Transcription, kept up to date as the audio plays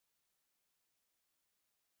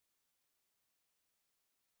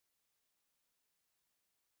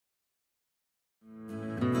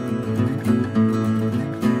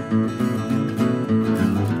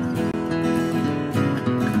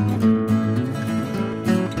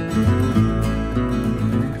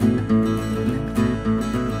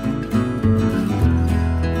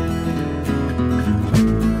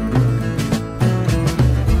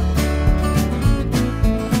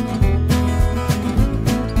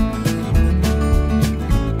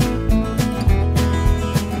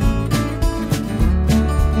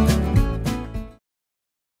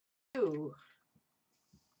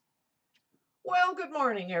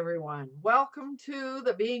morning, everyone. Welcome to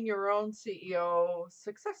the Being Your Own CEO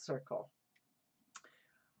Success Circle.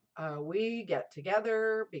 We get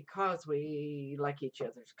together because we like each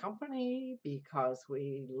other's company, because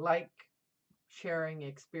we like sharing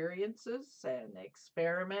experiences and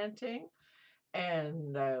experimenting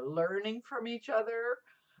and learning from each other.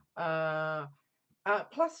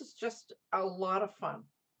 Plus, it's just a lot of fun.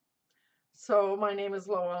 So, my name is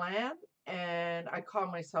Lowell Ann, and I call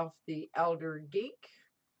myself the Elder Geek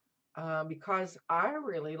because I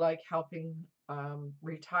really like helping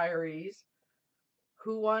retirees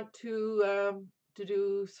who want to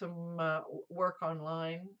do some work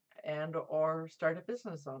online and or start a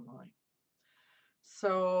business online.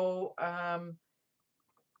 So oh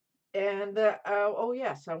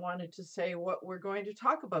yes, I wanted to say what we're going to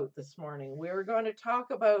talk about this morning. We're going to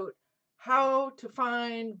talk about how to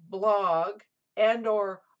find blog and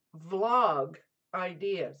or vlog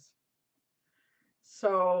ideas.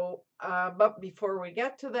 So, but before we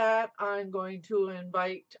get to that, I'm going to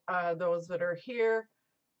invite those that are here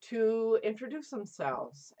to introduce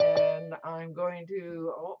themselves. And I'm going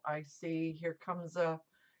to, oh, I see, here comes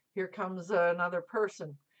another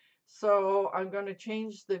person. So I'm going to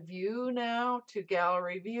change the view now to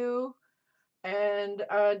gallery view. And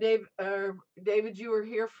David, you were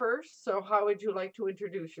here first. So how would you like to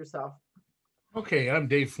introduce yourself? Okay, I'm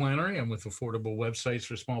Dave Flannery. I'm with Affordable Websites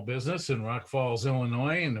for Small Business in Rock Falls,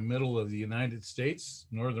 Illinois, in the middle of the United States,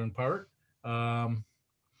 northern part. Um,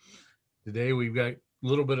 Today we've got a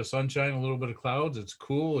little bit of sunshine, a little bit of clouds. It's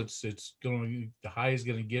cool. It's going. The high is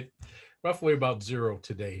going to get roughly about 0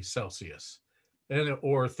 today Celsius, and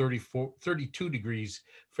or 32 degrees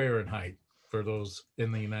Fahrenheit for those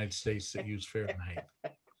in the United States that use Fahrenheit.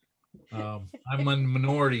 I'm a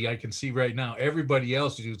minority. I can see right now. Everybody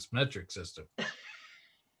else uses metric system.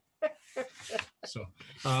 So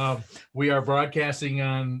we are broadcasting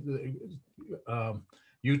on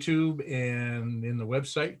YouTube and in the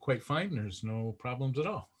website quite fine. There's no problems at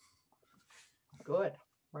all. Good.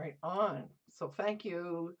 Right on. So thank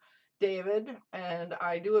you, David. And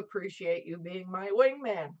I do appreciate you being my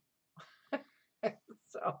wingman.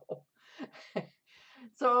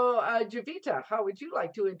 so, Javita, how would you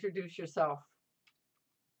like to introduce yourself?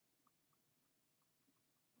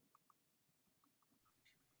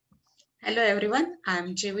 Hello everyone,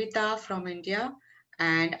 I'm Jivita from India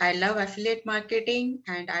and I love affiliate marketing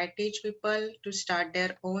and I teach people to start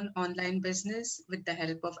their own online business with the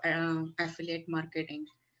help of affiliate marketing.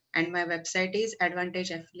 And my website is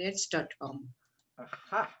advantageaffiliates.com.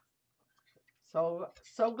 Aha. So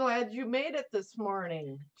glad you made it this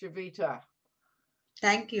morning, Javita.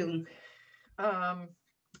 Thank you. Um,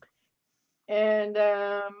 and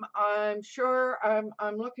I'm sure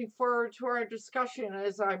I'm looking forward to our discussion,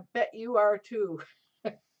 as I bet you are too.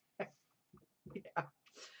 Yeah.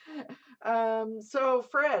 So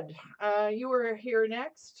Fred, you were here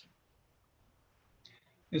next.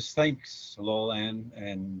 Yes, thanks, Lowell,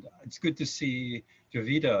 and it's good to see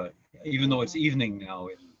Javita, even though it's evening now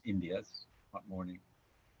in India, it's not morning.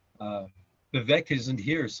 Uh, Vivek isn't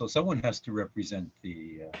here, so someone has to represent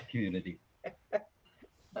the community.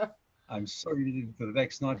 I'm sorry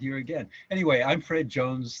Vivek's not here again. Anyway, I'm Fred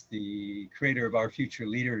Jones, the creator of Our Future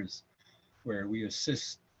Leaders, where we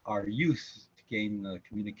assist our youth to gain the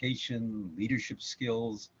communication, leadership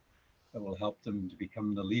skills that will help them to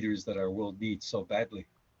become the leaders that our world needs so badly.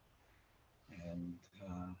 And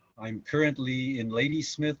I'm currently in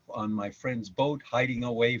Ladysmith on my friend's boat, hiding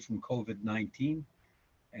away from COVID-19.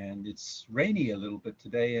 And it's rainy a little bit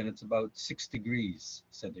today, and it's about 6 degrees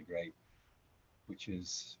centigrade, which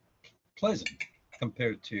is pleasant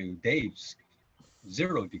compared to Dave's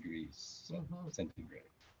 0 degrees centigrade.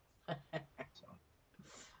 So,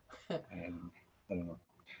 and I don't know.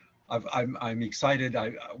 I'm excited.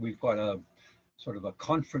 We've got a sort of a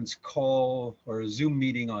conference call or a Zoom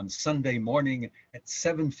meeting on Sunday morning at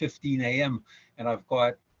 7:15 a.m. And I've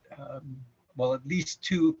got, well, at least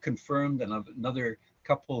 2 confirmed and another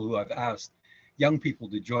couple who I've asked young people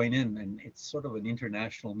to join in. And it's sort of an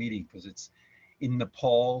international meeting because it's in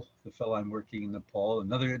Nepal, the fellow I'm working in Nepal,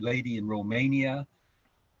 another lady in Romania.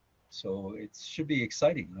 So it should be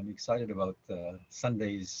exciting. I'm excited about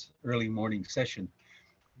Sunday's early morning session.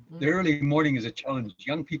 The early morning is a challenge.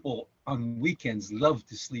 Young people on weekends love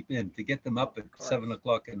to sleep in. To get them up at 7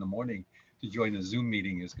 o'clock in the morning to join a Zoom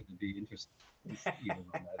meeting is going to be interesting.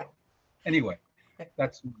 Anyway,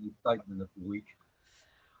 that's the excitement of the week.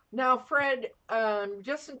 Now, Fred,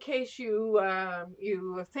 just in case you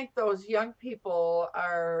think those young people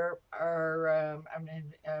are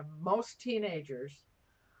most teenagers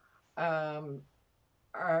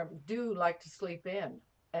do like to sleep in.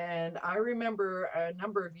 And I remember a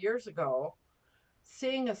number of years ago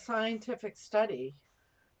seeing a scientific study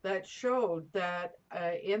that showed that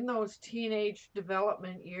in those teenage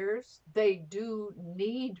development years, they do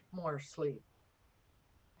need more sleep.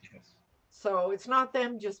 Yes. So it's not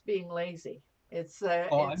them just being lazy. It's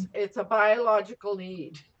Oh, it's a biological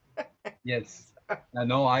need. yes. I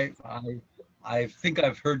know. I think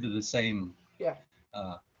I've heard of the same Yeah.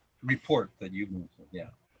 uh, report that you mentioned. Yeah.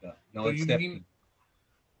 Yeah. No, So it's you mean definitely.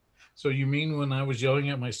 so you mean when I was yelling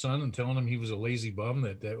at my son and telling him he was a lazy bum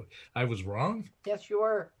that I was wrong? Yes, you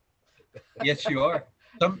are. Yes, you are.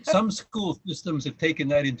 Some school systems have taken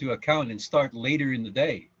that into account and start later in the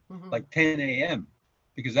day, Hmm. like 10 a.m.,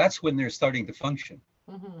 because that's when they're starting to function,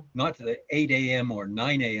 Hmm. not the 8 a.m. or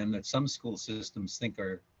 9 a.m. that some school systems think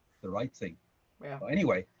are the right thing. Yeah. Well,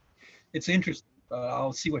 anyway, it's interesting.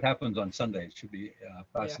 I'll see what happens on Sunday. It should be a Yeah.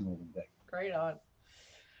 fascinating day. Great on.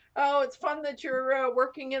 Oh, it's fun that you're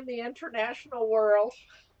working in the international world.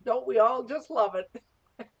 Don't we all just love it?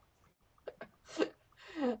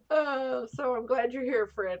 So I'm glad you're here,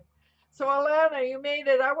 Fred. So Alana, you made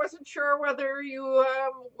it. I wasn't sure whether you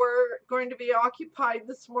were going to be occupied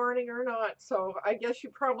this morning or not. So I guess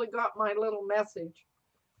you probably got my little message.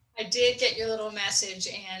 I did get your little message,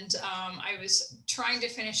 and I was trying to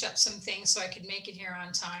finish up some things so I could make it here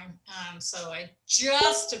on time. So I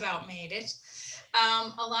just about made it.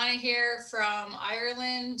 Alana here from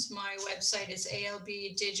Ireland. My website is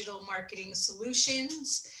ALB Digital Marketing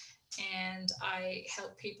Solutions, and I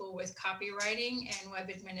help people with copywriting and web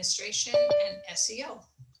administration and SEO.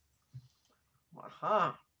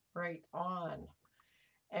 Aha, right on.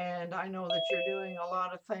 And I know that you're doing a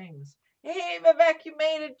lot of things. Hey, Vivek, you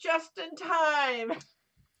made it just in time.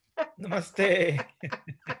 Namaste.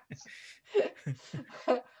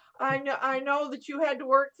 I know that you had to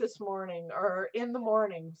work this morning or in the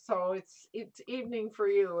morning, so it's evening for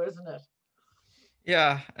you, isn't it?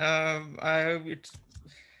 Yeah, I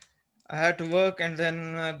had to work and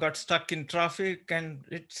then got stuck in traffic, and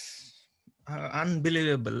it's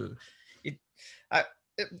unbelievable. It, I,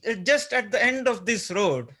 just at the end of this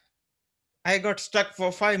road, I got stuck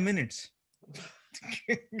for 5 minutes.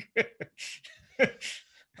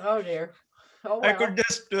 Oh dear. Oh I well. could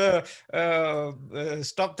just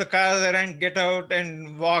stop the car there and get out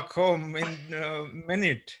and walk home in a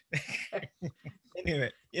minute.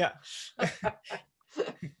 Anyway, yeah. Do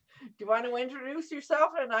you want to introduce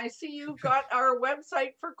yourself? And I see you've got our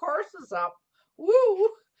website for courses up. Woo!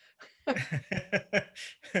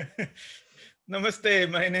 Namaste,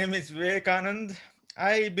 my name is Vivekanand.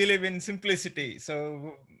 I believe in simplicity.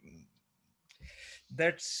 So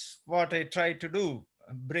that's what I try to do,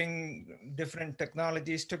 bring different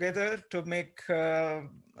technologies together to make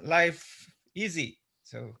life easy.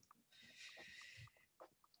 So,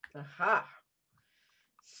 Aha.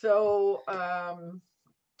 So, are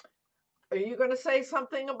you going to say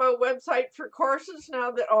something about website for courses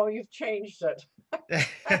now that, oh, you've changed it?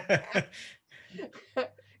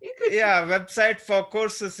 You could, yeah, website for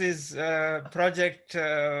courses is a project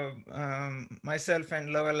myself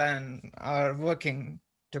and Loveland are working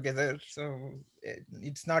together. So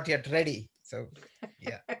it's not yet ready. So,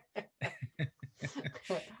 yeah.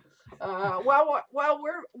 well,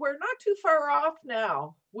 we're not too far off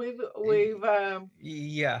now. We've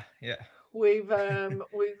Yeah.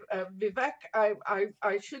 Vivek,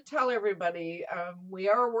 I should tell everybody, we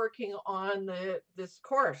are working on this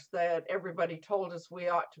course that everybody told us we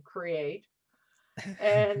ought to create,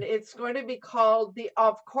 and it's going to be called the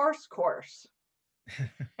Of Course course.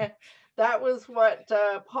 That was what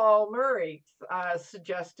Paul Murray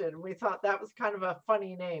suggested. We thought that was kind of a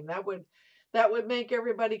funny name. That would make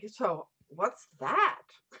everybody go, so what's that?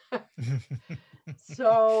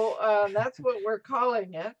 So that's what we're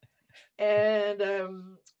calling it. And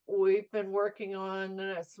we've been working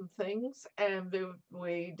on some things, and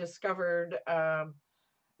we discovered,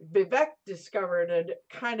 Vivek discovered a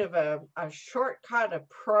kind of a shortcut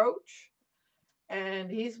approach,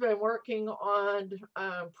 and he's been working on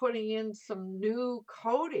putting in some new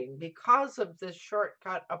coding because of this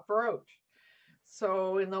shortcut approach.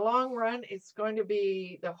 So in the long run, it's going to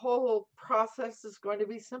be, the whole process is going to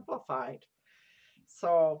be simplified.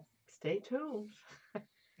 So stay tuned.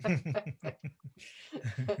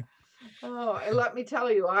 Oh, and let me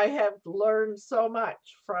tell you, I have learned so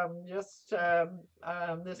much from just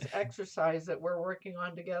this exercise that we're working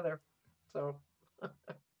on together. So,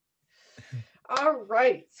 all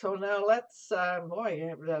right. So now let's,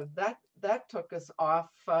 boy, that took us off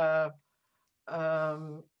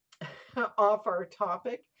um, off our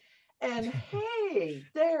topic. And hey,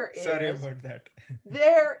 there Sorry is about that.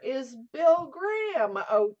 there is Bill Graham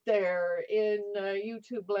out there in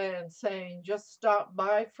YouTube land saying, just stop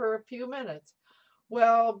by for a few minutes.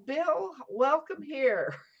 Well, Bill, welcome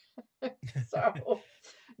here. So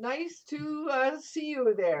nice to see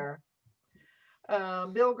you there.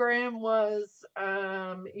 Bill Graham was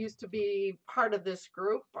used to be part of this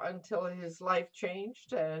group until his life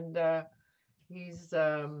changed, and he's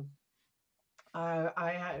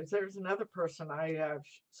there's another person I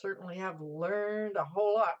certainly have learned a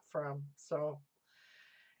whole lot from. So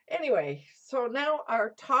anyway, so now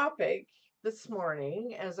our topic this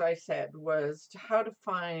morning, as I said, was how to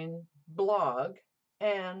find blog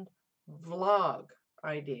and vlog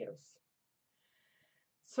ideas.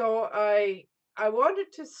 So I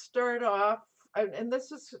wanted to start off, and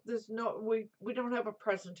there's no we don't have a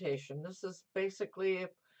presentation. This is basically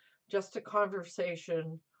just a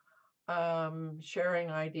conversation, sharing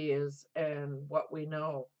ideas and what we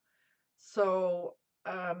know. So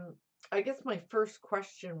I guess my first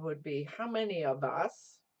question would be, how many of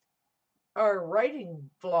us are writing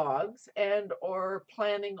vlogs and or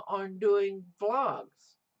planning on doing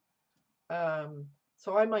vlogs?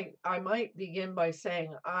 So I might begin by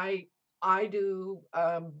saying I do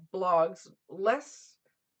blogs less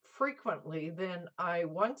frequently than I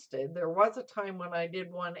once did. There was a time when I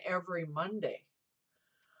did one every Monday,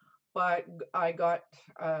 but I got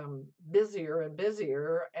busier and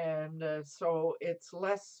busier, and so it's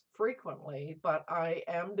less frequently. But I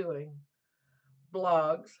am doing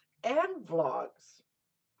blogs and vlogs.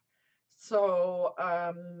 So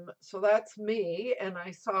so that's me, and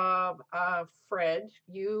I saw Fred,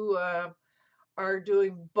 you are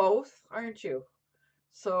doing both, aren't you?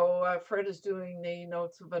 So Fred is doing the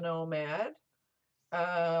Notes of a Nomad.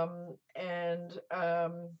 And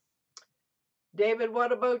David,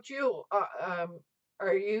 what about you?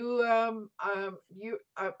 Are you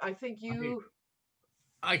I think you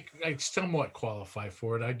I somewhat qualify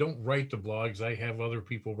for it. I don't write the blogs. I have other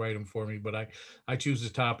people write them for me, but I choose the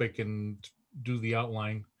topic and do the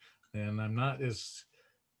outline. And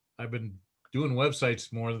I've been doing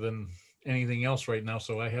websites more than anything else right now,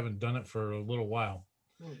 so I haven't done it for a little while.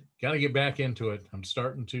 Got to get back into it. I'm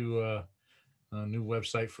starting to a new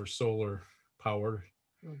website for solar power,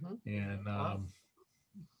 and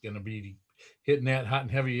gonna be hitting that hot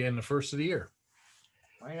and heavy in the first of the year.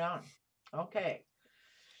 Right on. Okay.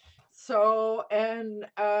 So, and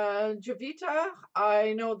Javita,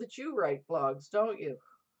 I know that you write blogs, don't you?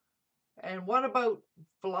 And what about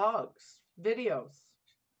vlogs, videos?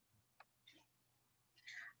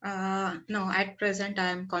 No, at present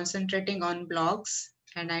I'm concentrating on blogs,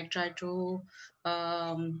 and I try to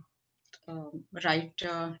um, write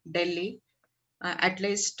daily, at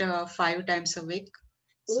least 5 times a week.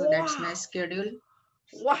 So that's my Wow. schedule.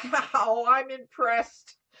 Wow, I'm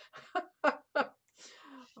impressed.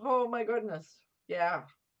 Oh my goodness. Yeah.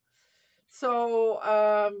 So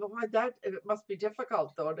that it must be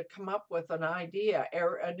difficult though to come up with an idea,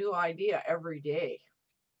 a new idea every day.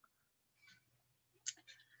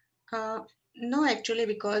 No, actually,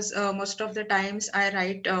 because most of the times I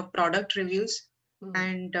write product reviews, Hmm.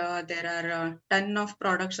 and there are a ton of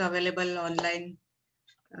products available online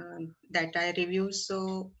that I review.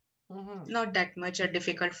 So not that much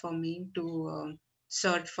difficult for me to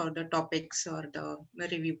search for the topics or the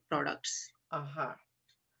review products. Uh-huh.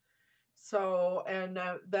 So, and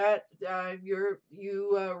that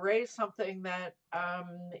you raise something that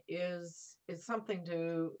is something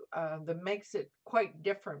to that makes it quite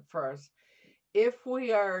different for us. If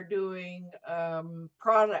we are doing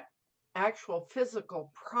actual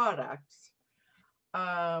physical products,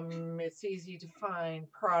 it's easy to find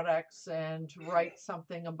products and to write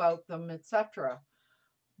something about them, etc.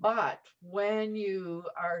 But when you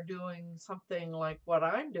are doing something like what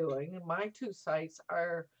I'm doing, my two sites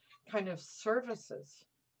are kind of services.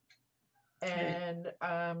 And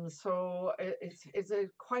so it's a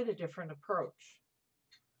quite a different approach.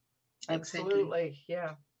 Exactly. Absolutely,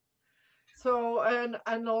 yeah. So and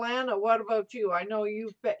Alana, what about you? I know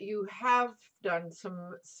you have done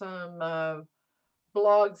some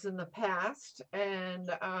blogs in the past, and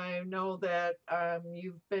I know that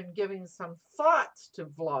you've been giving some thoughts to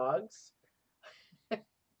vlogs.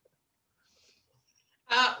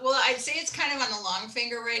 Well, I'd say it's kind of on the long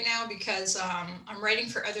finger right now because I'm writing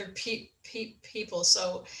for other people.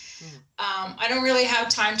 So I don't really have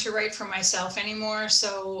time to write for myself anymore.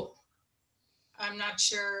 So I'm not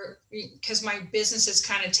sure, because my business has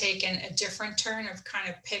kind of taken a different turn. I've kind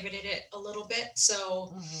of pivoted it a little bit.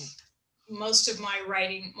 So most of my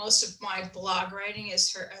blog writing is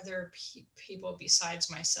for other people besides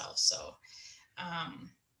myself. So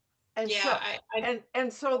And Yeah, so I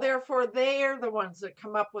and so therefore they are the ones that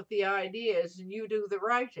come up with the ideas and you do the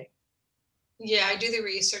writing. yeah, I do the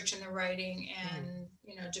research and the writing, and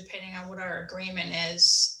depending on what our agreement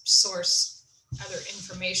is, source other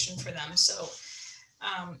information for them. So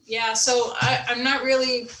yeah, so I'm not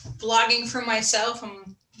really blogging for myself.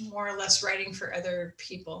 I'm more or less writing for other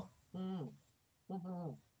people. Mm.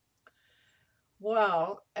 Mhm.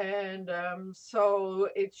 Well, and so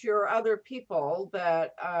it's your other people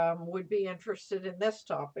that would be interested in this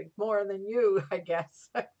topic more than you, I guess.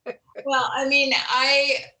 Well, I mean,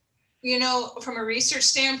 from a research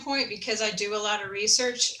standpoint, because I do a lot of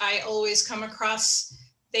research, I always come across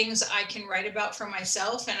things I can write about for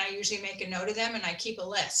myself, and I usually make a note of them and I keep a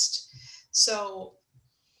list. So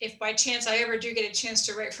if by chance I ever do get a chance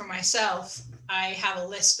to write for myself, I have a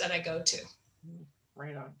list that I go to.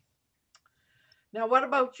 Right on. Now, what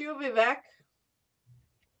about you, Vivek?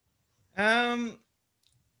 Um,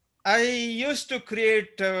 I used to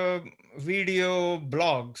create video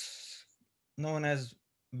blogs known as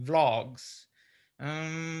vlogs,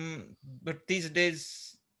 but these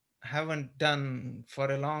days haven't done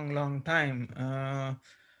for a long, long time.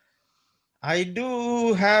 I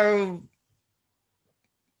do have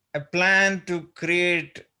a plan to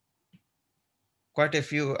create quite a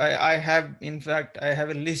few. I have, in fact, I have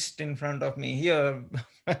a list in front of me here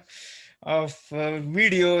of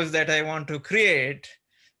videos that I want to create.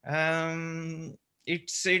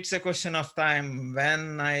 It's a question of time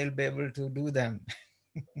when I'll be able to do them.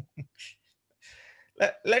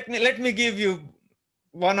 Let me give you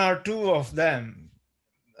one or two of them.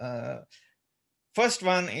 Uh, First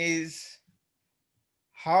one is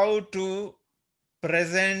how to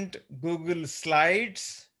present Google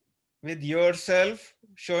Slides with yourself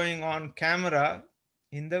showing on camera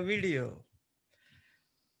in the video.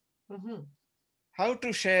 Mm-hmm. How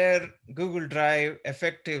to share Google Drive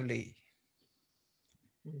effectively.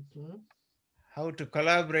 Mm-hmm. How to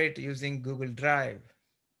collaborate using Google Drive,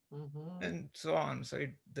 Mm-hmm. and so on. So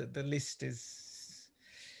the list is,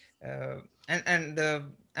 and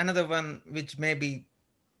another one which may be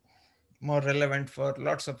more relevant for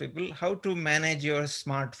lots of people, how to manage your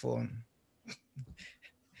smartphone.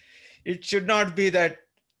 It should not be that,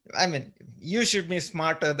 I mean, you should be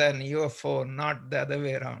smarter than your phone, not the other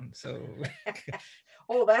way around. So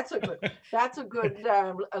Oh, that's a good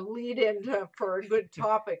a lead in for a good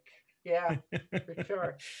topic. Yeah, for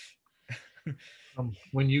sure.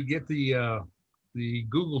 When you get the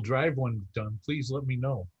Google Drive one done, please let me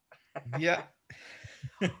know. yeah.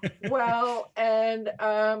 Well, and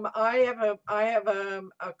I have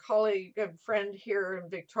a colleague and friend here in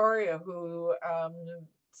Victoria who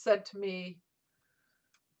said to me,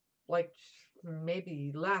 like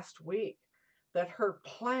maybe last week, that her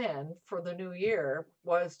plan for the new year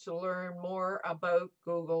was to learn more about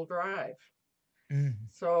Google Drive. Mm.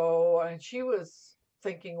 So, and she was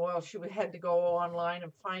thinking, well, she had to go online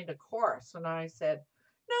and find a course. And I said,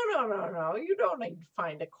 no, you don't need to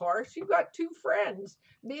find a course. You've got two friends,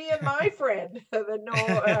 me and my friend, that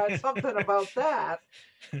know something about that.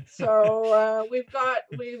 So we've got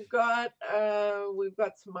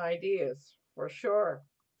some ideas for sure.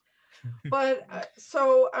 But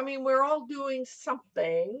so I mean, we're all doing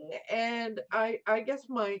something, and I guess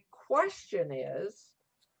my question is,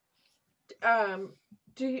 um,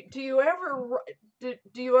 do you ever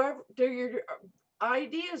do your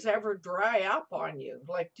ideas ever dry up on you?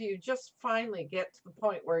 Like, do you just finally get to the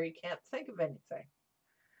point where you can't think of anything?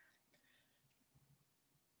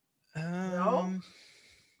 No? Um,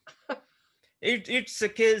 it's a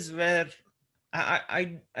case where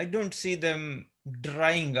I don't see them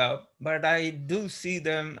drying up, but I do see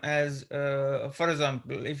them as, for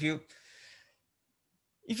example, if you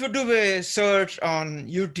do a search on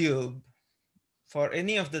YouTube for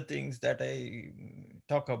any of the things that I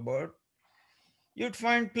talk about, you'd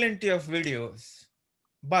find plenty of videos.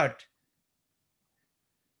 But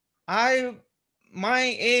my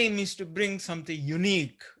aim is to bring something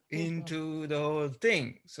unique into the whole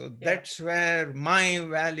thing. So Yeah. that's where my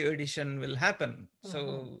value addition will happen.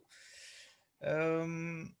 Mhm.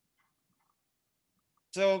 Um,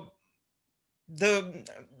 so the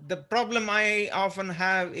problem I often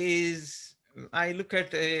have is I look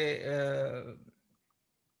at a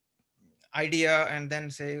idea and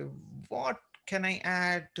then say, what can I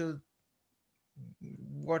add to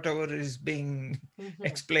whatever is being Mhm.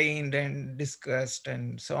 explained and discussed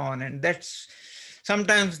and so on? And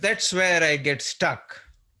sometimes that's where I get stuck.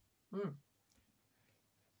 Mm.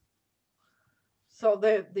 So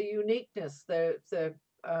the uniqueness,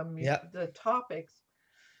 Yeah. the topics,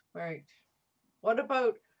 right? What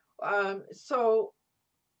about so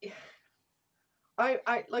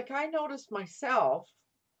I noticed myself,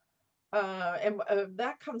 and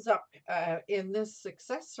that comes up in this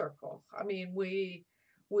success circle. I mean, we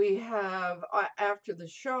have after the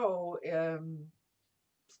show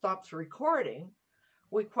stops recording,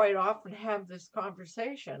 we quite often have this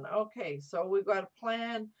conversation. Okay, so we've got to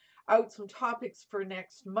plan out some topics for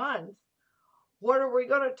next month. What are we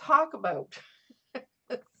going to talk about?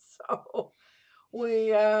 So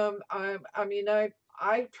I mean, I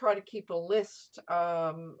try to keep a list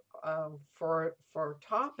for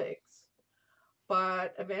topics,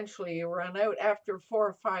 but eventually you run out. After 4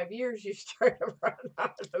 or 5 years, you start to run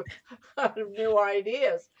out of new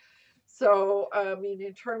ideas. So, I mean,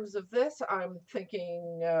 in terms of this, I'm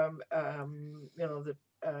thinking, you know, that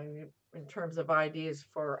in terms of ideas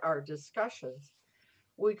for our discussions,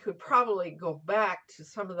 we could probably go back to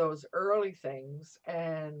some of those early things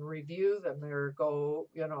and review them or go,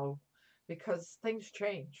 you know, because things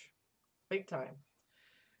change big time.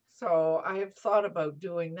 So I have thought about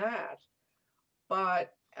doing that.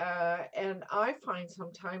 But, and I find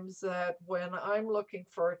sometimes that when I'm looking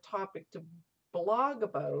for a topic to blog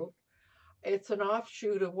about, it's an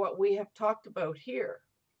offshoot of what we have talked about here.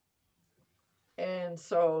 And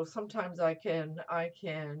so sometimes I can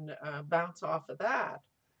bounce off of that.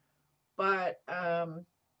 But I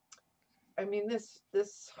mean,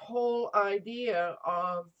 this whole idea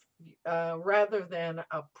of rather than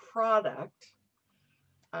a product,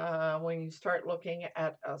 when you start looking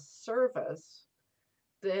at a service,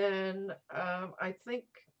 then I think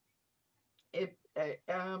it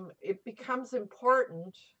becomes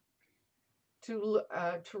important to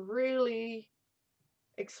really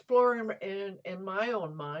explore in my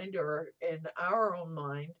own mind or in our own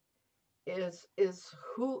mind is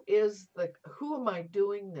who am I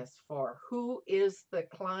doing this for? Who is the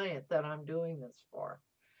client that I'm doing this for?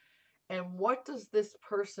 And what does this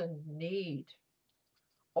person need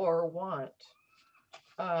or want?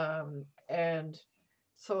 And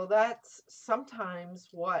so that's sometimes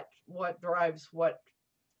what drives what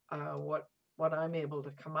I'm able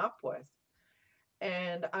to come up with.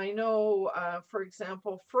 And I know, for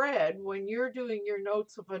example, Fred, when you're doing your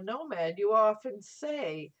notes of a nomad, you often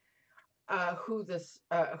say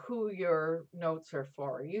who your notes are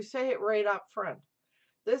for. You say it right up front.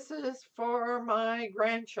 This is for my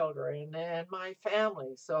grandchildren and my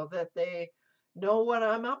family, so that they know what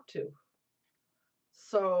I'm up to.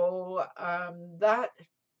 So that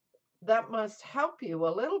must help you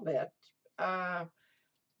a little bit. Uh,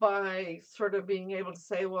 by sort of being able to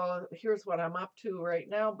say, well, here's what I'm up to right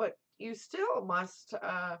now, but you still must.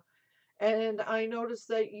 And I noticed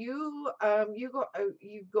that you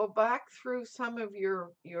go back through some of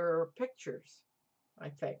your pictures. I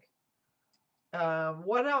think.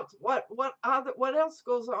 What else? What else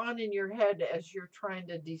goes on in your head as you're trying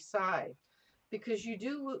to decide? Because you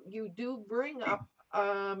do bring up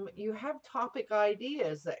you have topic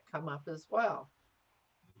ideas that come up as well.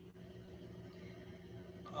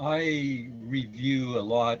 I review a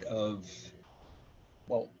lot of,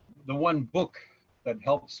 well, the one book that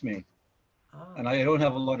helps me, Ah, and I don't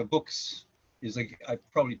have a lot of books, is like I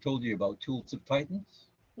probably told you about Tools of Titans.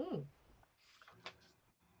 hmm.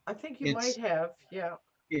 I think you might It's have. Yeah.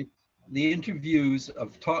 it the interviews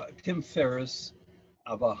of Tim Ferriss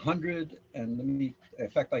of 100, and let me, in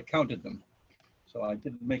fact, I counted them. So I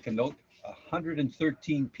did make a note,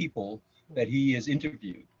 113 people that he has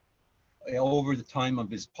interviewed over the time of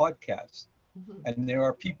his podcast. Mhm. And there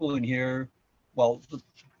are people in here, well,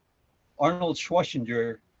 Arnold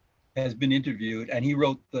Schwarzenegger has been interviewed and he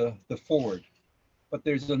wrote the forward. But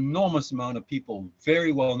there's an enormous amount of people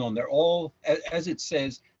very well known. They're all, as it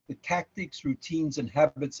says, the tactics, routines, and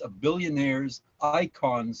habits of billionaires,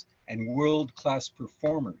 icons, and world-class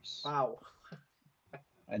performers. Wow.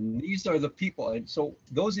 And these are the people. And so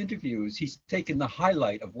those interviews, he's taken the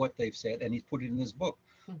highlight of what they've said and he's put it in his book.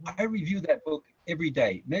 Mhm. I review that book every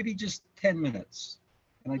day, maybe just 10 minutes.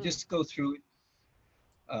 And I Mm. just go through it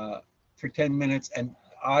for 10 minutes. And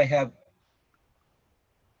I have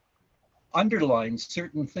underlined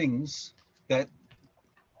certain things that,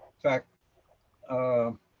 in fact,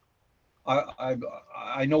 uh, I,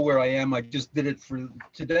 I know where I am. I just did it for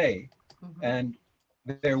today. Mhm. And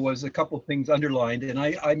there was a couple things underlined, and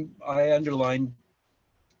I underlined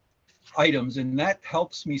items, and that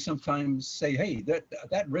helps me sometimes say, hey,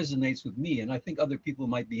 that resonates with me, and I think other people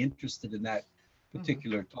might be interested in that Mhm.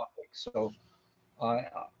 particular topic. So I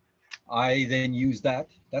I then use that.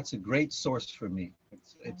 That's a great source for me.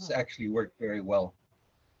 It's Mhm. actually worked very well.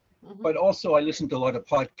 Mhm. But also, I listen to a lot of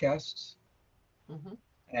podcasts, Mhm.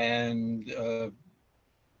 and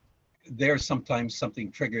there sometimes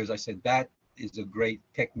something triggers. I said that is a great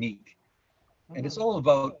technique. And it's Mhm. all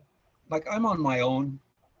about, like, I'm on my own.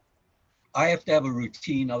 I have to have a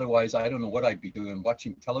routine. Otherwise, I don't know what I'd be doing.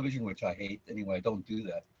 Watching television, which I hate anyway. I don't do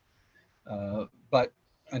that. But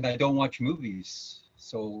and I don't watch movies.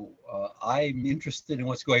 So I'm interested in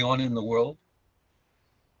what's going on in the world.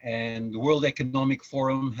 And the World Economic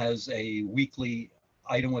Forum has a weekly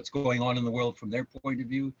item what's going on in the world from their point of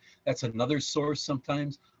view. That's another source.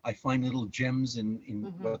 Sometimes I find little gems in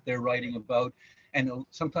Mhm. what they're writing about, and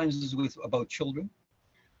sometimes it's with about children.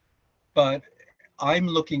 But I'm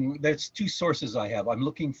looking. There's two sources I have. I'm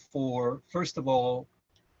looking for, first of all,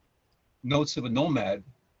 notes of a nomad,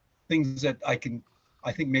 things that I think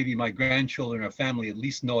maybe my grandchildren or family at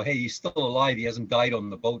least know, hey, he's still alive. He hasn't died on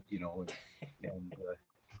the boat,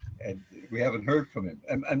 and we haven't heard from him.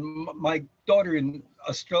 And my daughter in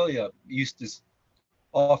Australia used to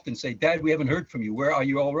often say, Dad, we haven't heard from you. Where are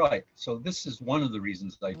you? All right. So this is one of the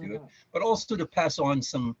reasons I do it, Mhm. but also to pass on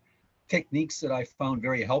some techniques that I found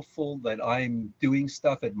very helpful, that I'm doing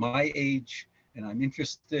stuff at my age and I'm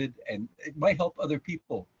interested, and it might help other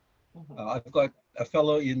people. Mhm. I've got a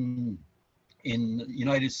fellow in the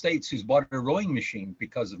United States who's bought a rowing machine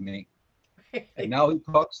because of me. And now he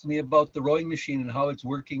talks to me about the rowing machine and how it's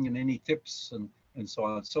working and any tips and so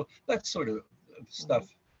on. So that's sort of Mhm. stuff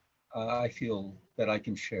I feel that I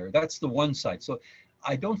can share. That's the one side. So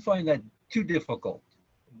I don't find that too difficult,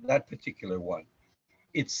 that particular one.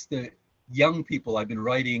 It's the young people. I've been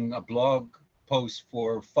writing a blog post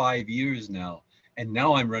for 5 years now, and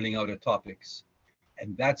now I'm running out of topics.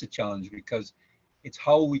 And that's a challenge because it's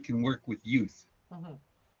how we can work with youth. Mhm.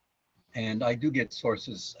 And I do get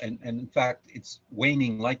sources, and in fact, it's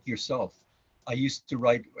waning like yourself. I used to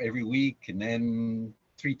write every week and then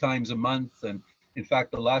 3 times a month. And in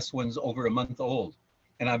fact, the last one's over a month old.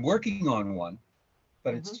 And I'm working on one,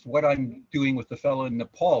 but Mhm. it's what I'm doing with the fellow in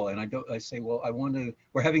Nepal. And I say, well,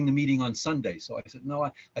 we're having the meeting on Sunday. So I said, no,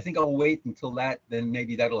 I think I'll wait until that, then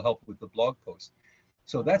maybe that'll help with the blog post.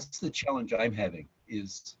 So Mhm. that's the challenge I'm having,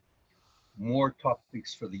 is more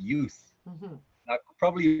topics for the youth. Mhm. I've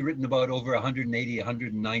probably written about over 180,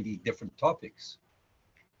 190 different topics.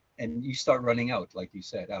 And you start running out, like you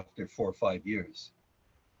said, after 4 or 5 years.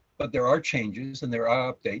 But there are changes and there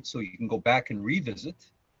are updates, so you can go back and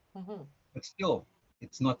revisit. Mhm. But still,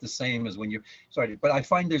 it's not the same as when you're starting. But I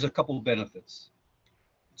find there's a couple of benefits.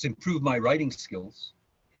 It's improved my writing skills,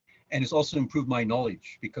 and it's also improved my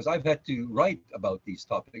knowledge, because I've had to write about these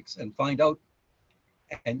topics and find out,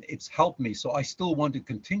 and it's helped me. So I still want to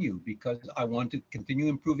continue, because I want to continue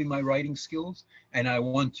improving my writing skills, and I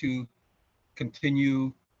want to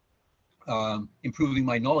continue improving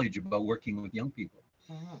my knowledge about working with young people.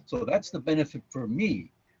 Mhm. So that's the benefit for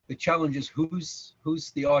me. The challenge is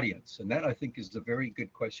who's the audience, and that I think is a very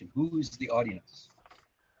good question. Who is the audience?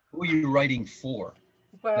 Who are you writing for?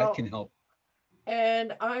 That Well, can help.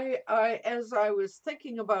 and as I was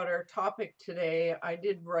thinking about our topic today, I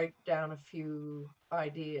did write down a few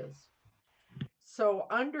ideas. So,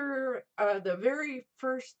 under the very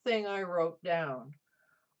first thing I wrote down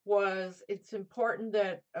was, it's important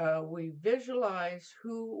that we visualize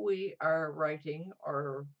who we are writing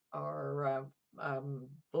or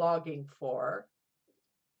blogging for,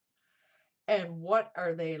 and what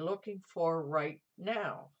are they looking for right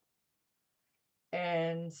now.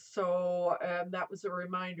 And so that was a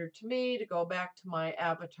reminder to me to go back to my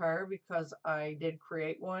avatar, because I did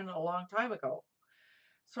create one a long time ago.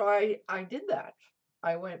 So I did that.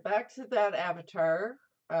 I went back to that avatar,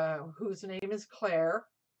 whose name is Claire.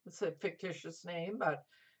 It's a fictitious name, but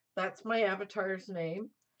that's my avatar's name.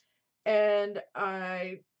 And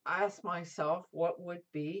I asked myself what would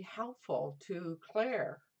be helpful to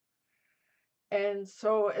Claire. And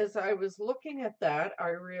so as I was looking at that, I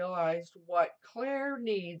realized what Claire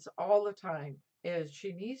needs all the time is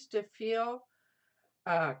she needs to feel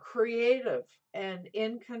creative and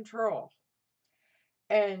in control.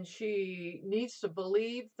 And she needs to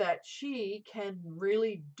believe that she can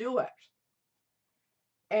really do it.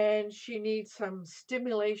 And she needs some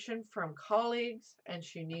stimulation from colleagues, and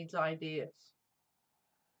she needs ideas.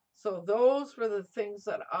 So those were the things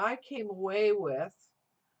that I came away with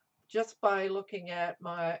just by looking at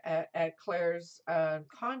Claire's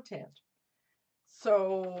content.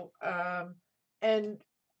 So and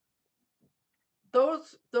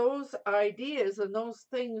those ideas and those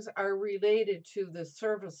things are related to the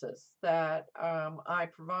services that I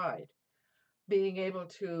provide, being able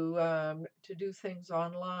to do things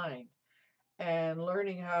online, and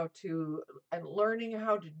learning how to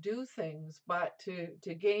do things, but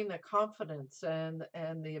to gain the confidence and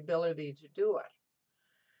the ability to do it.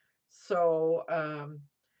 So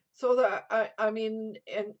So I mean,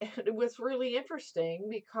 and it was really interesting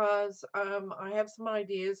because I have some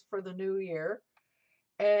ideas for the new year,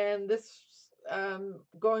 and this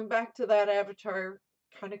going back to that avatar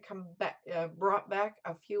kind of come back brought back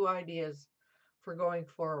a few ideas for going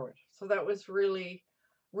forward. So that was really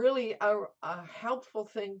a helpful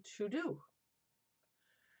thing to do.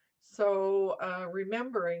 So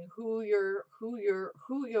remembering who you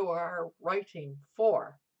are writing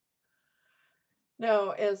for.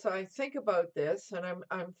 Now, as I think about this, and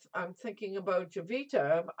I'm thinking about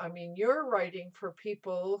Javita, I mean, you're writing for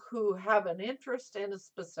people who have an interest in a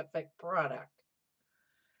specific product,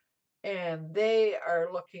 and they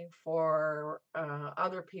are looking for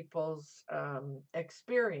other people's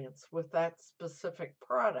experience with that specific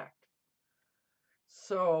product.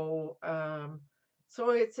 So, so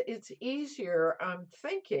it's easier, I'm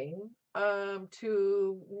thinking,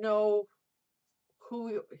 to know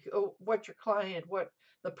what your client, what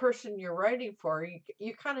the person you're writing for,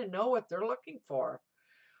 you kind of know what they're looking for.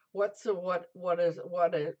 What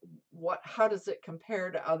how does it compare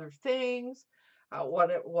to other things?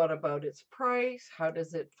 What about its price? How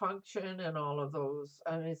does it function? And all of those.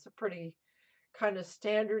 I mean, it's a pretty kind of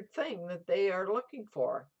standard thing that they are looking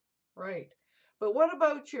for, right? But what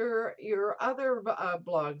about your other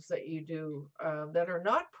blogs that you do that are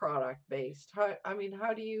not product based? I mean,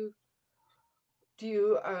 how do you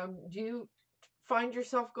find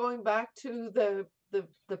yourself going back to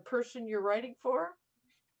the person you're writing for?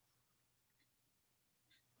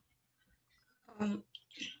 Um,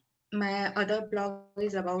 my other blog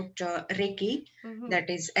is about Reiki, Mm-hmm. that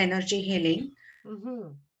is energy healing.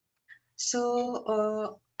 Mm-hmm.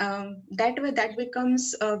 So that way, that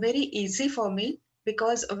becomes very easy for me,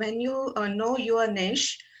 because when you know your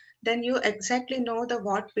niche, then you exactly know the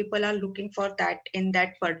what people are looking for that in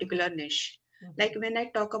that particular niche. Like when I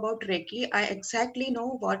talk about Reiki, I exactly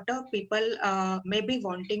know what people may be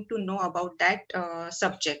wanting to know about that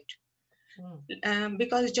subject.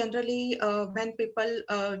 Because generally, when people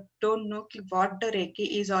don't know what the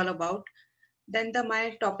Reiki is all about, then the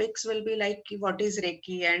my topics will be like what is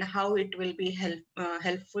Reiki and how it will be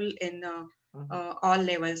helpful in all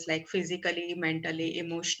levels, like physically, mentally,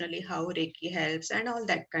 emotionally, how Reiki helps and all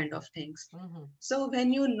that kind of things. Mm-hmm. So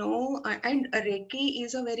when you know, and Reiki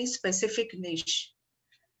is a very specific niche.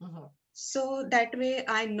 Mm-hmm. So that way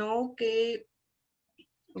I know okay,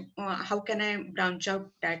 how can I branch out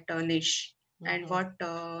that niche, and Mm-hmm.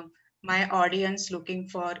 what my audience looking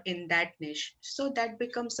for in that niche. So that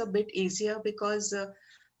becomes a bit easier, because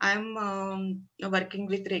I'm working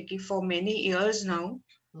with Reiki for many years now.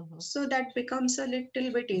 Mm-hmm. So that becomes a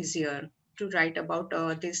little bit easier to write about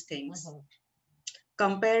these things Mm-hmm.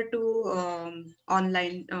 compared to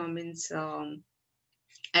online means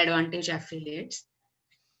advantage affiliates.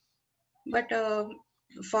 But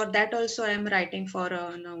for that also, I am writing for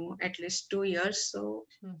now at least 2 years. So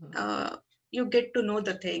Mm-hmm. uh, you get to know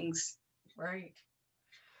the things. Right.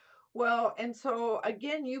 Well, and so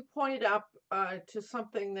again, you point up to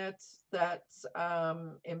something that's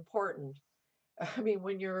important. I mean,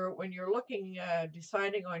 when you're looking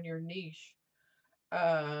deciding on your niche,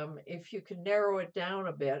 if you can narrow it down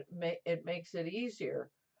a bit, it makes it easier.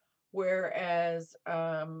 Whereas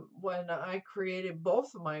when I created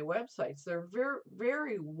both of my websites, they're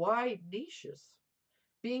very wide niches.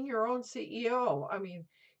 Being your own CEO, I mean,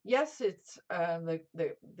 yes, it's the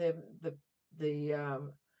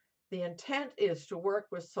the intent is to work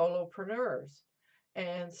with solopreneurs,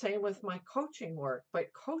 and same with my coaching work.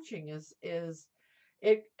 But coaching is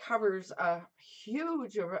it covers a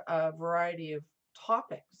huge variety of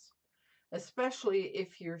topics, especially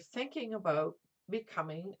if you're thinking about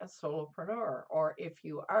becoming a solopreneur or if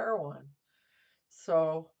you are one.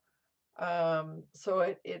 So, but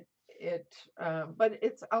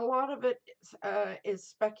it's a lot of it is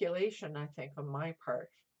speculation, I think, on my part,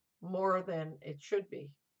 more than it should be.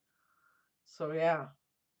 So, yeah.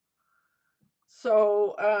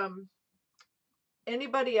 So,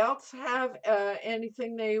 anybody else have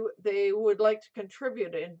anything they would like to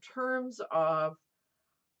contribute in terms of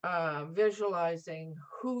visualizing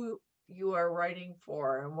who you are writing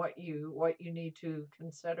for and what you need to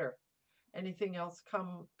consider? Anything else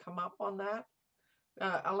come up on that,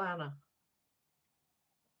 Alana?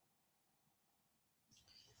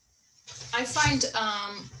 I find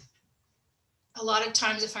a lot of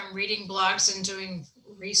times if I'm reading blogs and doing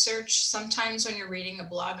research, sometimes when you're reading a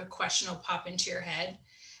blog, a question will pop into your head.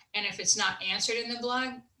 And if it's not answered in the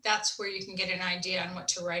blog, that's where you can get an idea on what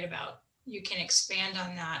to write about. You can expand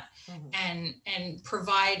on that and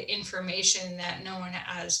provide information that no one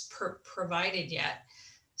has provided yet.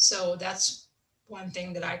 So that's one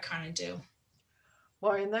thing that I kind of do.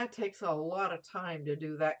 Well, and that takes a lot of time to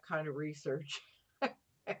do that kind of research.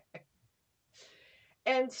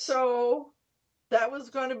 And so that was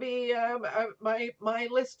going to be my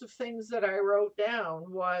list of things that I wrote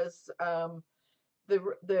down was well,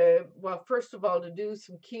 first of all, to do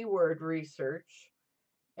some keyword research.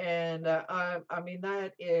 And I mean,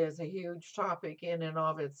 that is a huge topic in and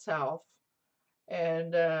of itself.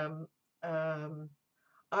 And um,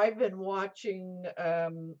 I've been watching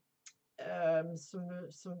some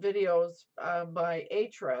videos by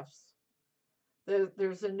Ahrefs.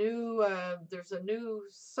 There's a new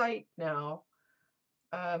site now.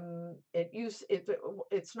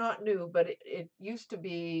 It's not new, but it used to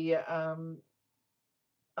be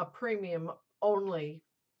a premium only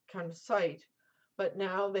kind of site, but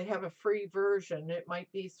now they have a free version. It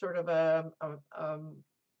might be sort of a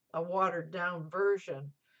watered down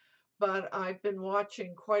version, but I've been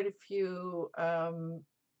watching quite a few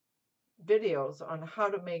videos on how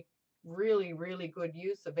to make really, really good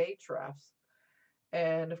use of Ahrefs.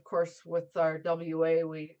 And of course, with our WA,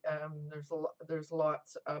 there's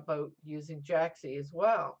lots about using Jaxi as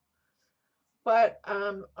well. But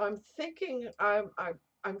I'm thinking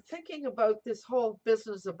about this whole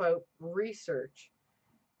business about research,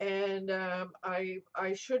 and I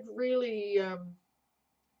should really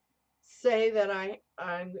say that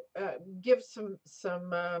I'm give some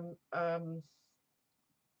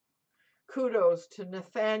kudos to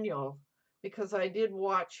Nathaniel, because I did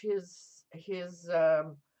watch his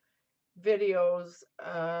videos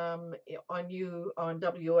on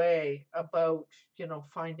WA about, you know,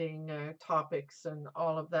 finding topics and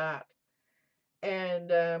all of that.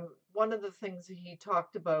 And one of the things that he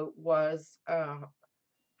talked about was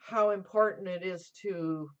how important it is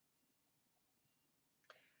to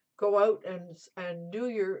go out and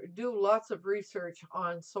do lots of research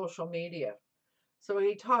on social media. So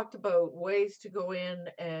he talked about ways to go in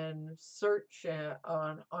and search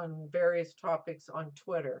on various topics on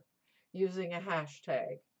Twitter using a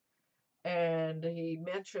hashtag. And he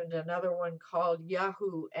mentioned another one called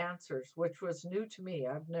Yahoo Answers, which was new to me.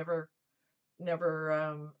 I've never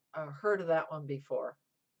heard of that one before.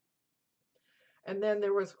 And then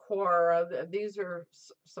there was Quora. These are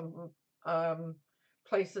some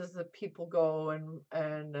places that people go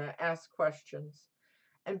and ask questions.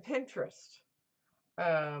 And Pinterest.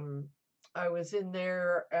 I was in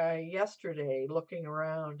there yesterday looking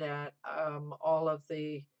around at all of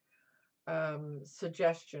the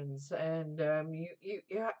suggestions, and I mean,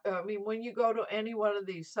 when you go to any one of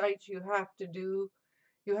these sites, you have to do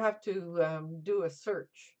a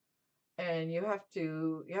search, and you have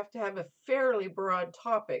to have a fairly broad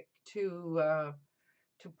topic to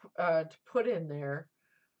put in there.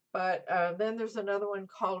 But then there's another one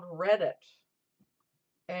called Reddit,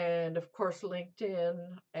 and of course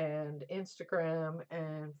LinkedIn and Instagram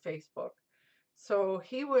and Facebook. So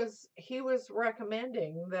he was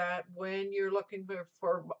recommending that when you're looking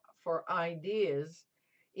for ideas,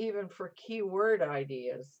 even for keyword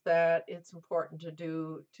ideas, that it's important to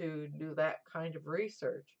do that kind of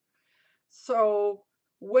research. So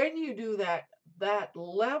when you do that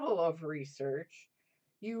level of research,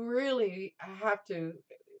 you really have to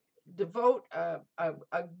devote a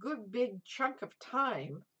good big chunk of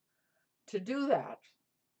time to do that.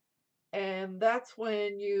 And that's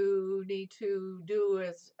when you need to do,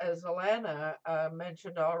 as Alana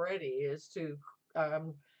mentioned already, is to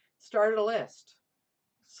start a list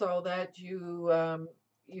so that you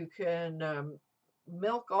can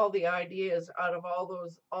milk all the ideas out of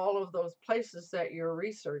all of those places that you're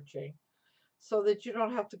researching, so that you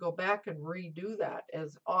don't have to go back and redo that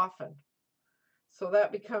as often. So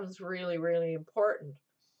that becomes really, really important.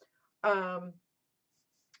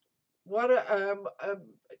 What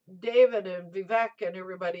David and Vivek and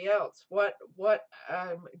everybody else, what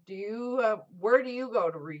do you where do you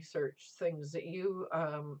go to research things that you're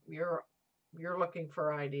looking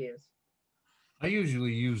for ideas? I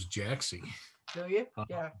usually use Jaxi. Do you? Uh,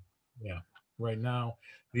 Yeah. yeah, right now.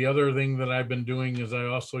 The other thing that I've been doing is I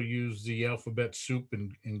also use the alphabet soup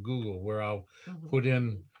in Google, where I'll put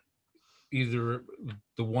in either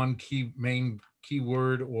the one main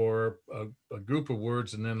keyword or a group of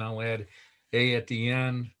words, and then I'll add a at the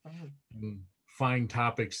end and find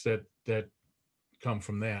topics that come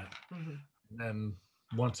from that. And then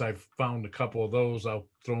once I've found a couple of those, I'll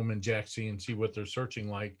throw them in Jaxi and see what they're searching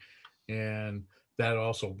like, and that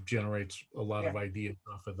also generates a lot of ideas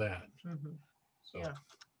off of that. So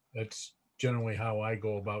that's generally how I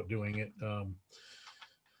go about doing it.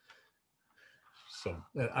 So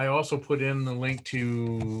I also put in the link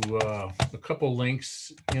to a couple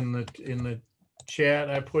links in the chat.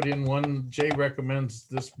 I put in one. Jay recommends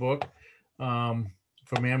this book,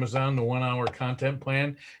 from Amazon, the 1 hour content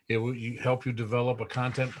plan. It will help you develop a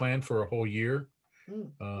content plan for a whole year.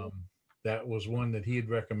 Mm. That was one that he had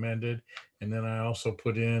recommended. And then I also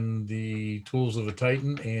put in the Tools of a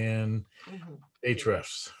Titan and Mhm.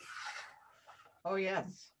 Ahrefs. Oh,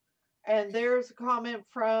 yes. And there's a comment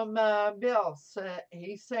from Bill.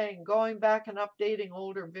 He's saying going back and updating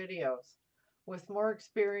older videos. With more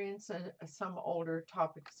experience and some older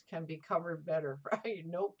topics can be covered better. Right?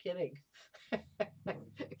 No kidding.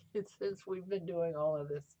 Since we've been doing all of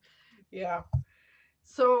this. Yeah.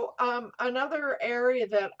 So another area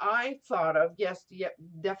that I thought of, yes,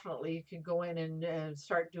 definitely you can go in and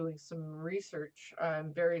start doing some research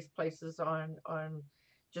in various places on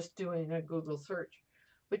just doing a Google search.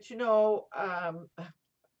 But and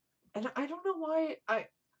I don't know why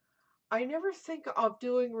I never think of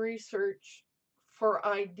doing research for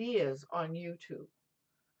ideas on YouTube.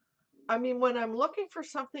 I mean, when I'm looking for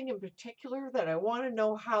something in particular that I want to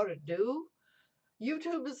know how to do,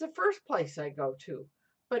 YouTube is the first place I go to.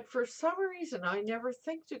 But for some reason, I never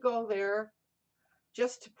think to go there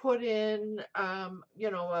just to put in, a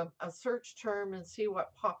search term and see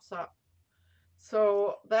what pops up.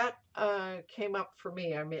 So that came up for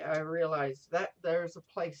me. I mean, I realized that there's a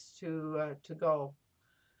place to go.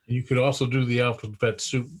 You could also do the alphabet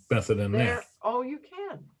soup method in there. Oh, you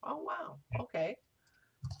can. Oh, wow. Okay.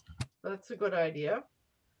 That's a good idea.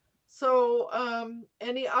 So,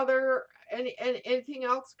 anything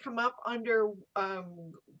else come up under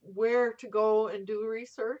where to go and do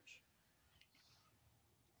research?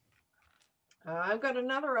 I've got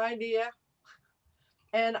another idea,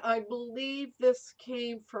 and I believe this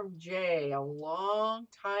came from Jay a long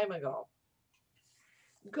time ago.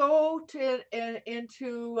 Go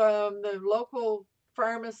into the local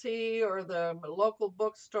pharmacy or the local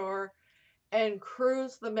bookstore and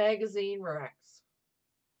cruise the magazine racks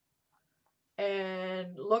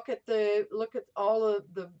and look at all of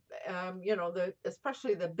the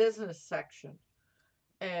especially the business section,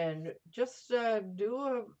 and just do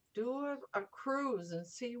a cruise and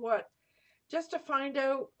see just to find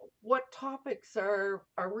out what topics are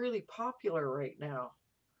really popular right now,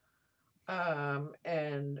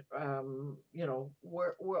 and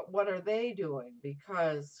what are they doing,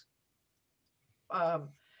 because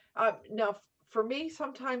now for me,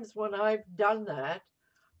 sometimes when I've done that,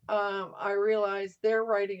 I realize they're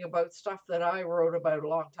writing about stuff that I wrote about a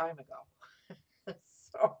long time ago.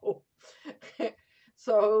 So,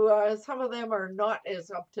 some of them are not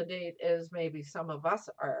as up to date as maybe some of us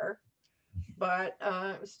are, but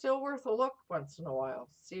still worth a look once in a while.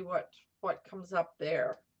 See what comes up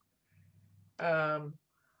there.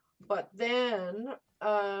 But then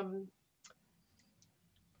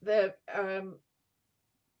that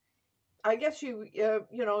I guess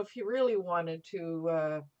if you really wanted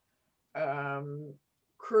to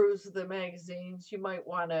cruise the magazines, you might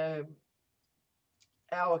want to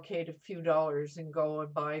allocate a few dollars and go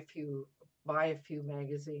and buy a few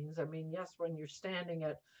magazines. I mean, yes, when you're standing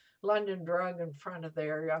at London Drug in front of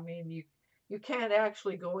there, I mean, you can't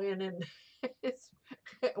actually go in and it's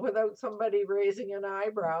without somebody raising an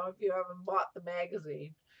eyebrow if you haven't bought the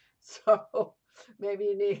magazine. So maybe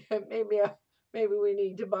you need maybe we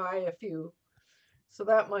need to buy a few. So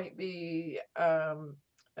that might be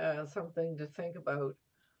something to think about.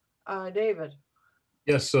 David.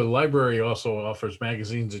 Yes, the library also offers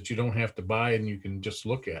magazines that you don't have to buy and you can just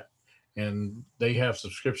look at. And they have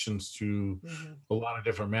subscriptions to Mhm, a lot of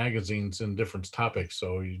different magazines and different topics.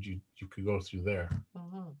 So you could go through there,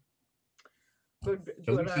 mhm. Good, at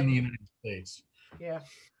good least in the idea. United States. Yeah.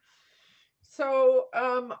 So,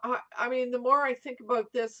 I mean, the more I think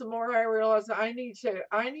about this, the more I realize I need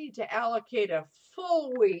to allocate a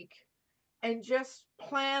full week and just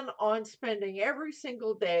plan on spending every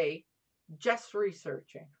single day just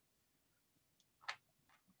researching.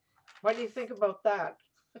 What do you think about that?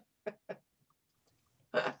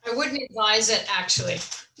 I wouldn't advise it, actually.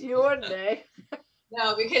 You wouldn't, eh?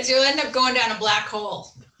 No, because you'll end up going down a black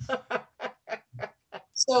hole.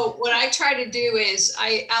 So what I try to do is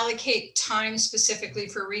I allocate time specifically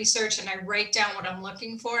for research, and I write down what I'm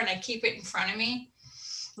looking for and I keep it in front of me.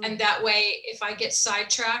 And that way, if I get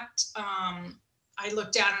sidetracked, I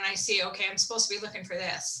look down and I see, okay, I'm supposed to be looking for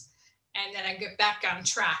this. And then I get back on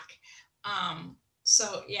track.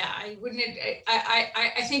 So yeah, I wouldn't,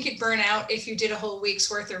 I think you'd burn out if you did a whole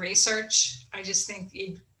week's worth of research. I just think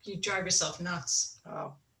you'd drive yourself nuts.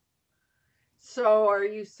 Oh. So are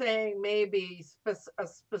you saying maybe a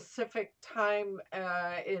specific time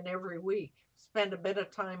in every week? Spend a bit of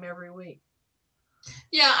time every week.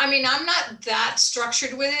 Yeah, I mean, I'm not that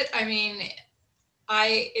structured with it. I mean,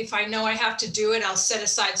 if I know I have to do it, I'll set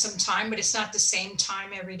aside some time, but it's not the same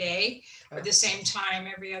time every day or the same time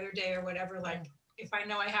every other day or whatever. Like if I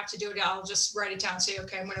know I have to do it, I'll just write it down and say,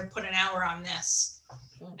 okay, I'm going to put an hour on this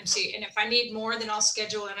and see. And if I need more, then I'll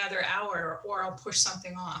schedule another hour or I'll push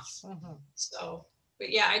something off. So,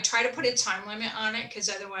 but yeah, I try to put a time limit on it because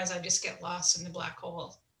otherwise I just get lost in the black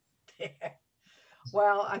hole.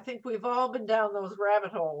 Well, I think we've all been down those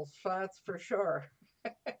rabbit holes, that's for sure.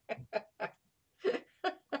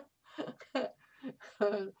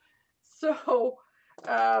 So,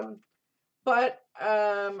 I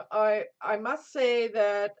must say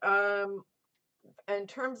that in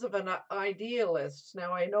terms of an idealist,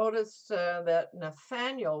 now I noticed that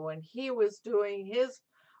Nathaniel, when he was doing his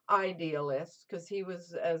idealist, because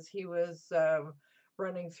as he was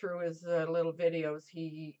running through his little videos,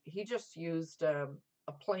 he just used a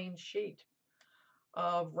plain sheet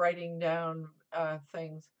of writing down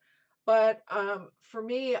things. But for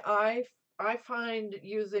me, I find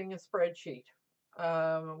using a spreadsheet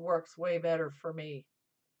works way better for me.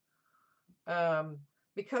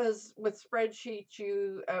 Because with spreadsheets,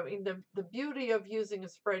 I mean, the beauty of using a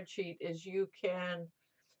spreadsheet is you can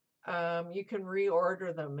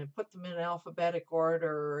reorder them and put them in alphabetic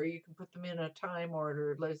order, or you can put them in a time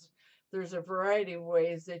order. There's a variety of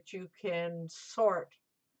ways that you can sort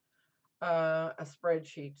a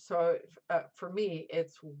spreadsheet. So for me,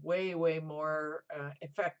 it's way more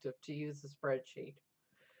effective to use a spreadsheet.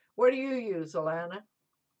 What do you use, Alana?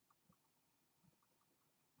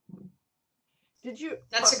 Did you?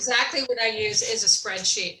 That's exactly what I use is a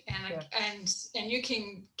spreadsheet, and you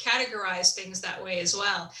can categorize things that way as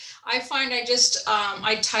well. I find I just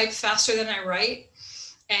I type faster than I write,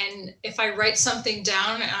 and if I write something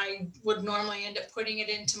down, I would normally end up putting it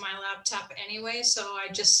into my laptop anyway. So I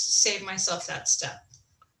just save myself that step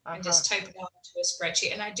and just type it out into a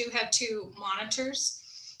spreadsheet. And I do have 2 monitors,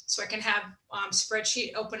 so I can have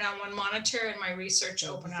spreadsheet open on one monitor and my research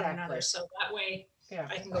open on another. So that way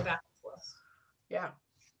I can go back and forth. Yeah,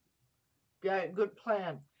 good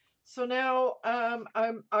plan. So now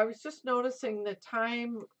I was just noticing the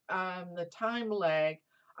time lag.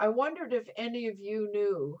 I wondered if any of you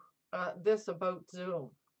knew this about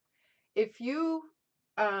Zoom. If you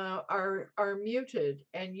are muted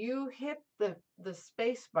and you hit the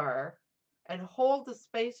space bar and hold the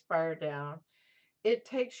space bar down, it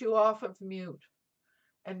takes you off of mute.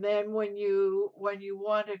 And then when you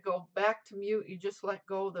want to go back to mute, you just let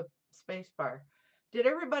go of the space bar. Did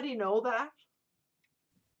everybody know that?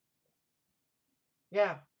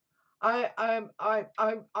 Yeah. I've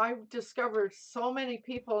discovered so many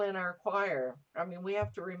people in our choir. I mean, we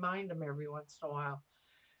have to remind them every once in a while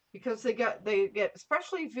because they get,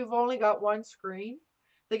 especially if you've only got one screen,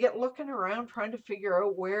 they get looking around trying to figure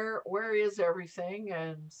out where is everything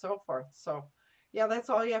and so forth. So yeah, that's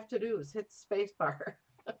all you have to do is hit the space bar.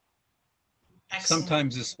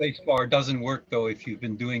 Sometimes the space bar doesn't work though. If you've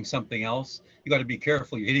been doing something else, you got to be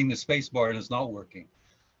careful. You're hitting the space bar and it's not working.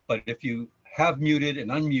 But if you have muted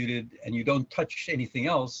and unmuted and you don't touch anything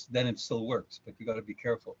else, then it still works. But you got to be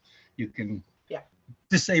careful. You can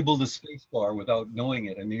disable the space bar without knowing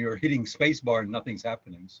it, and you're hitting space bar and nothing's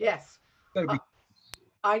happening. So yes,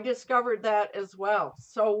 I discovered that as well.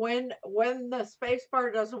 So when the space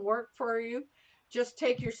bar doesn't work for you, just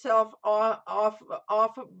take yourself off of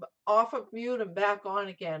mute and back on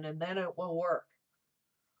again, and then it will work.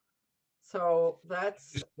 So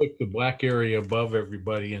that's just click the black area above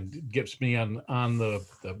everybody and it gets me on the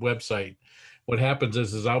website. What happens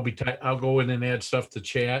is I'll go in and add stuff to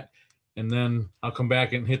chat, and then I'll come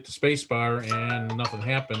back and hit the space bar and nothing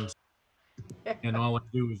happens. And all I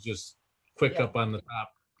do is just click up on the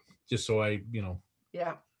top, just so I,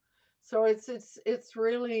 Yeah. So it's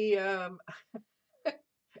really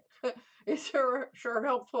it's sure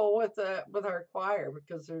helpful with our choir,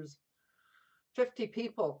 because there's 50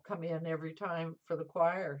 people come in every time for the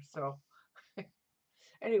choir. So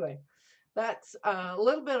anyway, that's a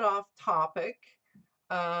little bit off topic.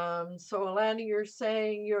 So Alana, you're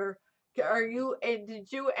saying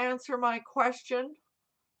did you answer my question?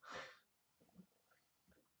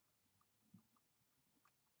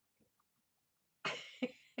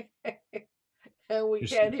 And we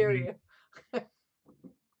can't hear you.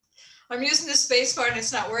 I'm using the space bar and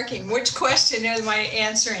it's not working. Which question am I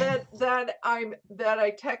answering? That I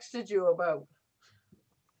texted you about.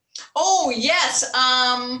 Oh yes.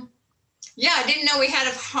 Yeah, I didn't know we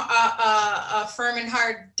had a firm and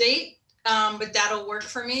hard date, but that'll work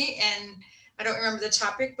for me. And I don't remember the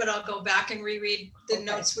topic, but I'll go back and reread the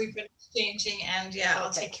notes we've been exchanging, and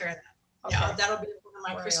I'll take care of that. Okay. Yeah, that'll be one of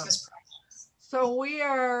my Christmas projects. So we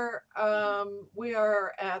are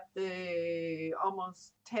at the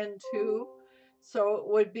almost 10 to, so it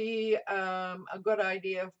would be a good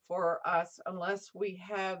idea for us, unless we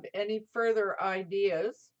have any further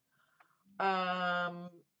ideas. Fred,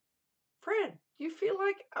 do you feel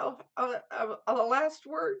like a last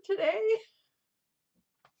word today?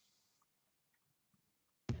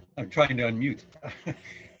 I'm trying to unmute.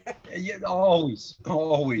 Yeah, always,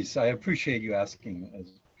 always. I appreciate you asking.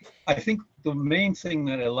 I think the main thing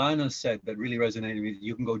that Ilana said that really resonated with me,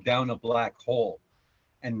 you can go down a black hole.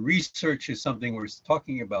 And research is something we're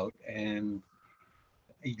talking about. And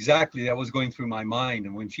exactly that was going through my mind.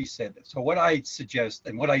 And when she said that, so what I suggest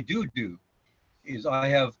and what I do is I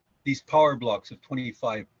have these power blocks of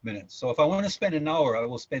 25 minutes. So if I want to spend an hour, I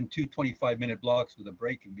will spend two 25-minute blocks with a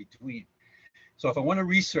break in between. So if I want to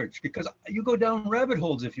research, because you go down rabbit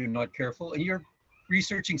holes if you're not careful, and you're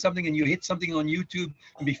researching something and you hit something on YouTube,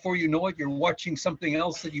 and before you know it, you're watching something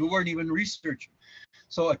else that you weren't even researching.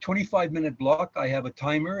 So a 25-minute block, I have a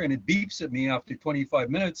timer and it beeps at me after 25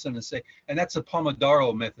 minutes and I say, and that's a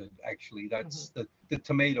Pomodoro method, actually. That's the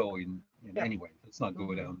tomato anyway, let's not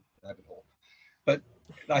go down rabbit hole. But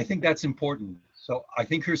I think that's important. So I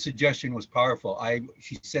think her suggestion was powerful.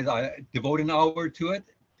 She said I devote an hour to it,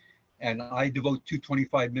 and I devote two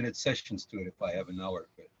 25-minute sessions to it if I have an hour.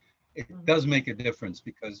 But it does make a difference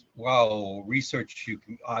because, wow, research,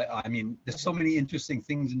 I mean, there's so many interesting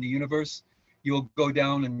things in the universe. You'll go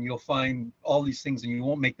down and you'll find all these things and you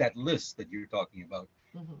won't make that list that you're talking about.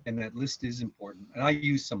 And that list is important. And I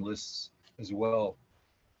use some lists as well.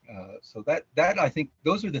 So that I think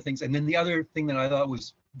those are the things. And then the other thing that I thought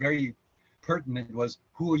was very pertinent was,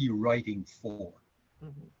 who are you writing for?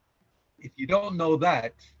 If you don't know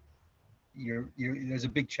that, there's a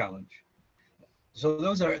big challenge. So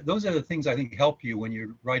those are the things I think help you when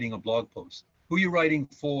you're writing a blog post. Who you're writing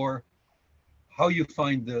for, how you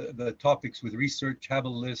find the topics with research, have a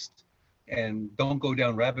list, and don't go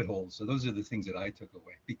down rabbit holes. So those are the things that I took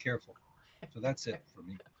away. Be careful. So that's it for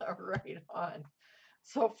me. Right on.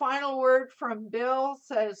 So final word from Bill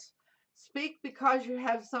says, speak because you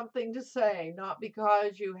have something to say, not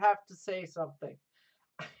because you have to say something.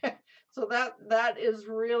 So that is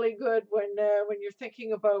really good when you're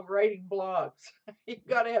thinking about writing blogs. You've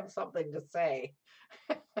got to have something to say.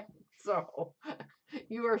 So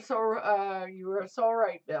you are so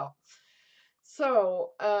right, Bill.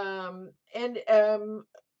 So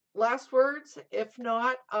last words. If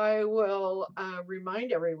not, I will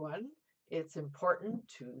remind everyone it's important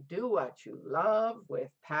to do what you love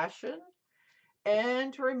with passion,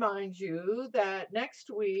 and to remind you that next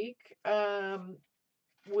week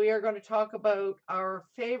we are going to talk about our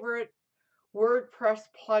favorite WordPress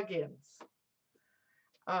plugins.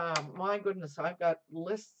 My goodness, I've got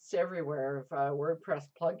lists everywhere of WordPress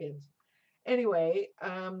plugins. Anyway,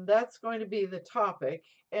 that's going to be the topic,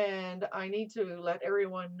 and I need to let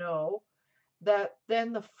everyone know that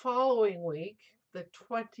then the following week, the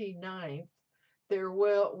 29th,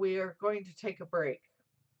 we are going to take a break.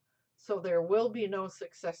 So there will be no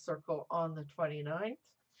Success Circle on the 29th.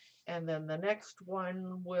 And then the next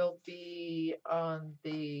one will be on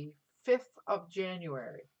the 5th of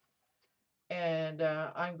January. And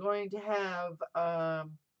I'm going to have,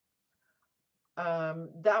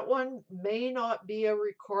 that one may not be a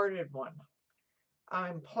recorded one.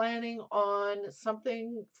 I'm planning on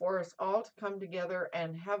something for us all to come together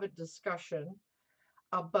and have a discussion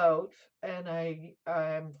about, and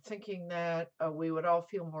I'm thinking that we would all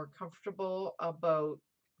feel more comfortable about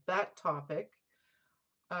that topic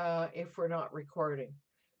if we're not recording.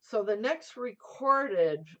 So the next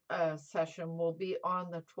recorded session will be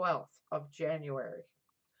on the 12th of January.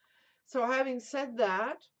 So having said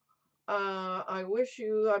that, I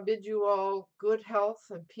bid you all good health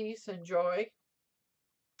and peace and joy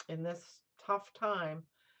in this tough time.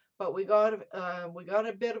 But we got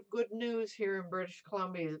a bit of good news here in British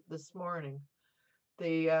Columbia this morning.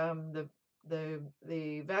 The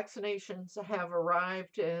vaccinations have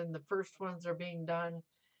arrived, and the first ones are being done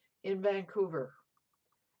in Vancouver.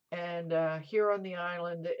 And here on the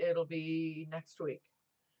island, it'll be next week.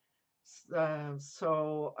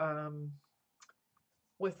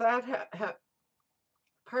 With that,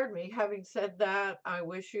 pardon me, having said that, I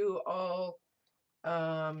wish you all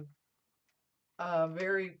a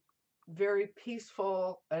very, very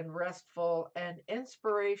peaceful and restful and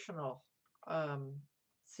inspirational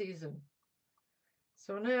season.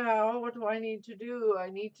 So now, what do I need to do? I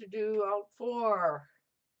need to do out 4.